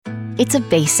It's a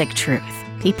basic truth.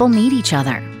 People need each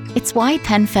other. It's why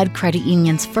PenFed Credit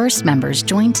Union's first members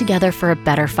joined together for a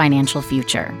better financial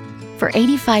future. For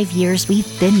 85 years,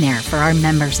 we've been there for our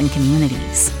members and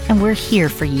communities, and we're here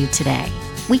for you today.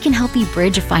 We can help you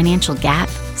bridge a financial gap,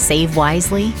 save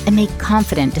wisely, and make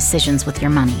confident decisions with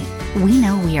your money. We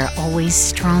know we are always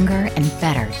stronger and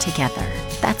better together.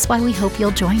 That's why we hope you'll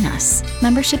join us.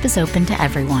 Membership is open to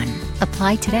everyone.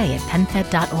 Apply today at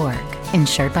penfed.org.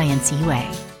 Insured by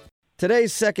NCUA.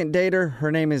 Today's second dater,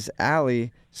 her name is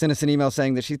Allie, sent us an email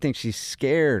saying that she thinks she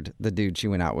scared the dude she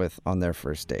went out with on their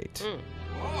first date.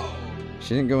 She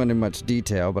didn't go into much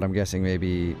detail, but I'm guessing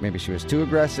maybe she was too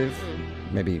aggressive,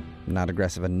 maybe not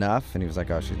aggressive enough, and he was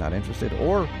like, oh, she's not interested.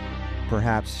 Or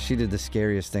perhaps she did the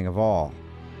scariest thing of all,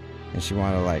 and she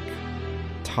wanted to, like,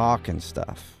 talk and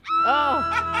stuff. Oh,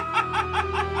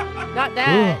 not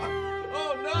that.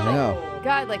 Oh, no. I know.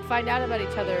 God, like, find out about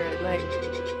each other and, like,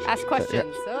 ask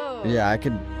questions. Yeah, I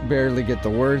could barely get the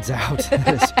words out.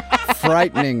 It's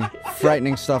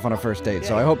frightening stuff on a first date.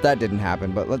 So I hope that didn't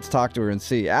happen, but let's talk to her and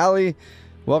see. Allie,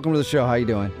 welcome to the show. How you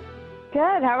doing?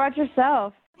 Good. How about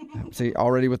yourself? See,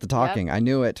 already with the talking. Yep. I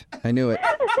knew it.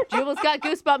 Jubel's got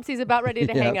goosebumps. He's about ready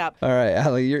to hang up. All right,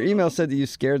 Allie, your email said that you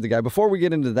scared the guy. Before we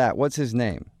get into that, what's his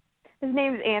name? His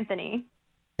name's Anthony.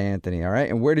 Anthony, all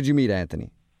right. And where did you meet Anthony?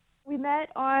 We met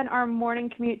on our morning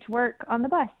commute to work on the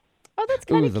bus. Oh, that's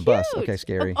kind of the cute. Bus. Okay,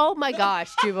 scary. Oh my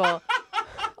gosh, Jubal.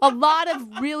 A lot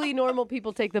of really normal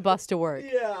people take the bus to work.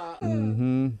 Yeah.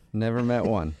 Mm-hmm. Never met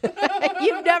one.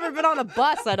 You've never been on a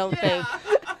bus, I don't think.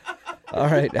 All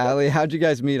right, Allie, how'd you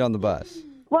guys meet on the bus?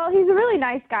 Well, he's a really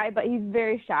nice guy, but he's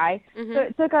very shy. Mm-hmm. So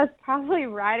it took us probably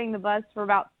riding the bus for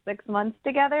about 6 months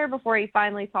together before he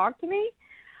finally talked to me.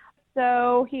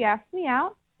 So he asked me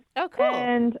out. Oh, cool.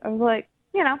 And I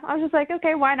was just like,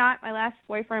 okay, why not? My last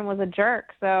boyfriend was a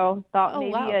jerk, so thought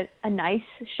maybe a nice,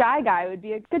 shy guy would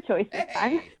be a good choice this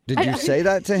time. Did you say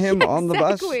that to him on the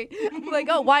bus? Like,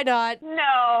 oh, why not?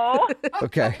 No.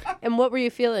 Okay. And what were you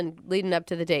feeling leading up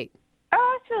to the date? Oh, I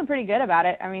was feeling pretty good about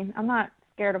it. I mean, I'm not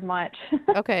scared of much.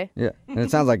 Okay. Yeah, and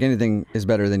it sounds like anything is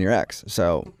better than your ex,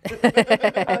 so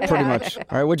pretty much.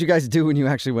 All right, what'd you guys do when you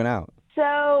actually went out?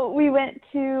 So we went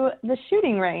to the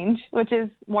shooting range, which is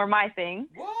more my thing.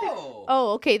 Whoa.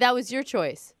 Oh, okay. That was your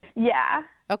choice. Yeah.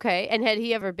 Okay. And had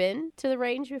he ever been to the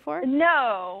range before?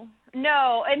 No.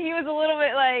 And he was a little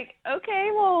bit like, okay,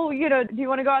 well, do you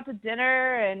want to go out to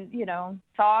dinner and,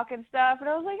 talk and stuff? And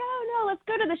I was like, oh, no, let's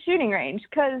go to the shooting range.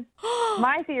 Because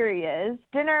my theory is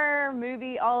dinner,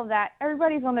 movie, all of that,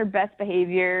 everybody's on their best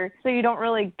behavior. So you don't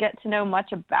really get to know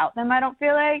much about them, I don't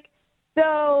feel like.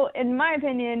 So, in my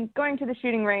opinion, going to the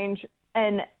shooting range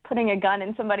and putting a gun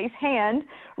in somebody's hand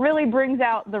really brings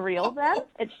out the real them.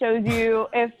 It shows you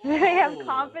if they have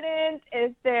confidence,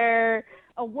 if they're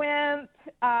a wimp,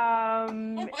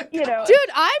 Dude,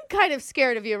 I'm kind of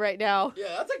scared of you right now.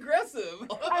 Yeah, that's aggressive.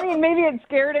 I mean, maybe it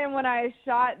scared him when I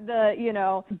shot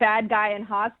the, bad guy in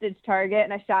hostage target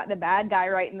and I shot the bad guy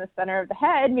right in the center of the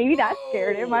head. Maybe that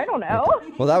scared him. I don't know.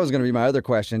 Well, that was going to be my other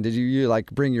question. Did you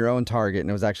like bring your own target and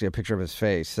it was actually a picture of his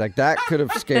face? Like that could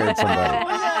have scared somebody.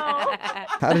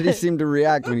 How did he seem to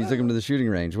react when you took him to the shooting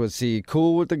range? Was he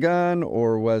cool with the gun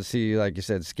or was he, like you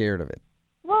said, scared of it?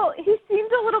 Well, he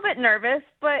seemed a little bit nervous,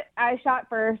 but I shot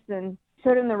first and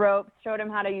showed him the ropes, showed him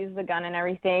how to use the gun and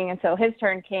everything. And so his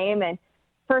turn came, and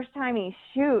first time he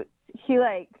shoots, he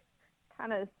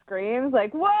kind of screams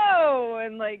like, whoa,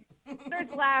 and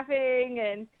starts laughing.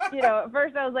 And, at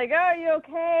first I was like, oh, are you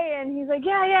okay? And he's like,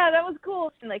 yeah, that was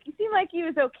cool. And he seemed like he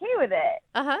was okay with it.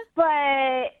 Uh-huh.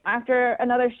 But after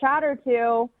another shot or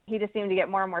two, he just seemed to get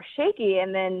more and more shaky.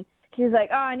 And then he was like,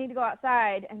 oh, I need to go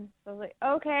outside. And so I was like,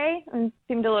 okay. And it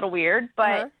seemed a little weird.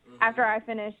 But after I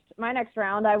finished my next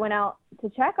round, I went out to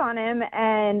check on him,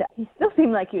 and he still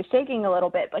seemed like he was shaking a little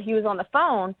bit, but he was on the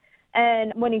phone.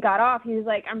 And when he got off, he was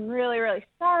like, I'm really, really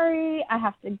sorry. I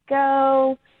have to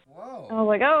go. Whoa. And I was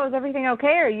like, oh, is everything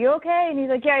okay? Are you okay? And he's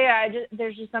like, yeah,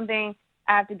 there's just something,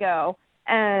 I have to go.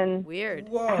 And weird.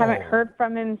 I haven't heard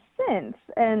from him since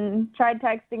and tried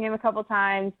texting him a couple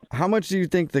times. How much do you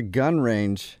think the gun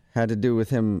range had to do with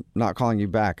him not calling you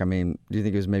back? I mean, do you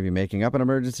think he was maybe making up an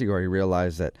emergency, or he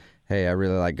realized that, hey, I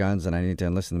really like guns and I need to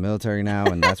enlist in the military now,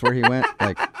 and that's where he went?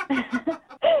 I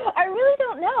really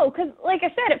don't know, because like I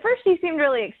said, at first he seemed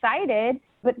really excited,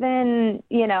 but then,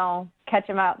 catch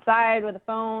him outside with a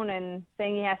phone and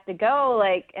saying he has to go,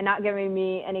 and not giving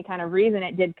me any kind of reason,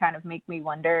 it did kind of make me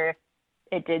wonder if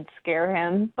it did scare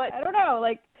him. But I don't know,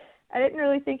 I didn't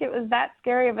really think it was that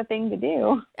scary of a thing to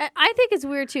do. I think it's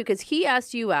weird, too, because he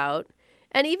asked you out,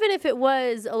 And even if it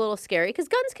was a little scary, because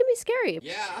guns can be scary.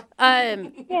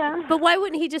 Yeah. Yeah. But why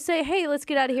wouldn't he just say, hey, let's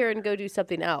get out of here and go do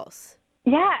something else?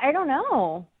 Yeah, I don't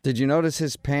know. Did you notice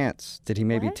his pants? Did he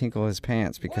maybe tinkle his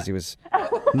pants because he was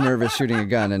nervous shooting a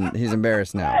gun and he's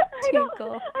embarrassed now?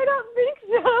 Tinkle. I don't think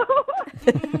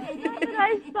so. Not that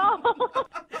I saw.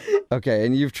 Okay,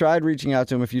 and you've tried reaching out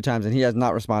to him a few times and he has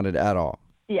not responded at all.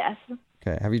 Yes.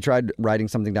 Okay, have you tried writing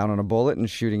something down on a bullet and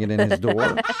shooting it in his door?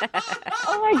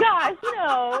 Oh my gosh,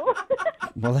 no.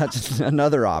 Well, that's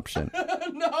another option.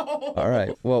 No. All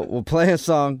right, well, we'll play a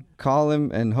song, call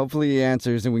him, and hopefully he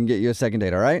answers and we can get you a second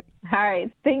date, all right? All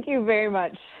right. Thank you very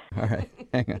much. All right,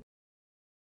 hang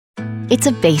on. It's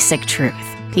a basic truth.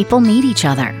 People need each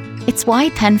other. It's why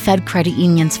PenFed Credit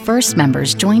Union's first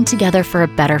members joined together for a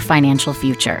better financial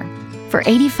future. For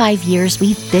 85 years,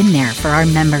 we've been there for our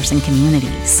members and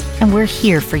communities, and we're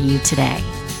here for you today.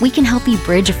 We can help you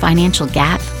bridge a financial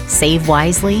gap, save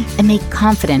wisely, and make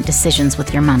confident decisions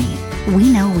with your money.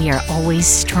 We know we are always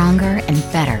stronger and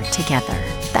better together.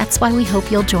 That's why we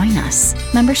hope you'll join us.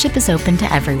 Membership is open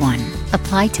to everyone.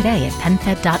 Apply today at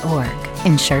penfed.org.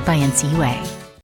 Insured by NCUA.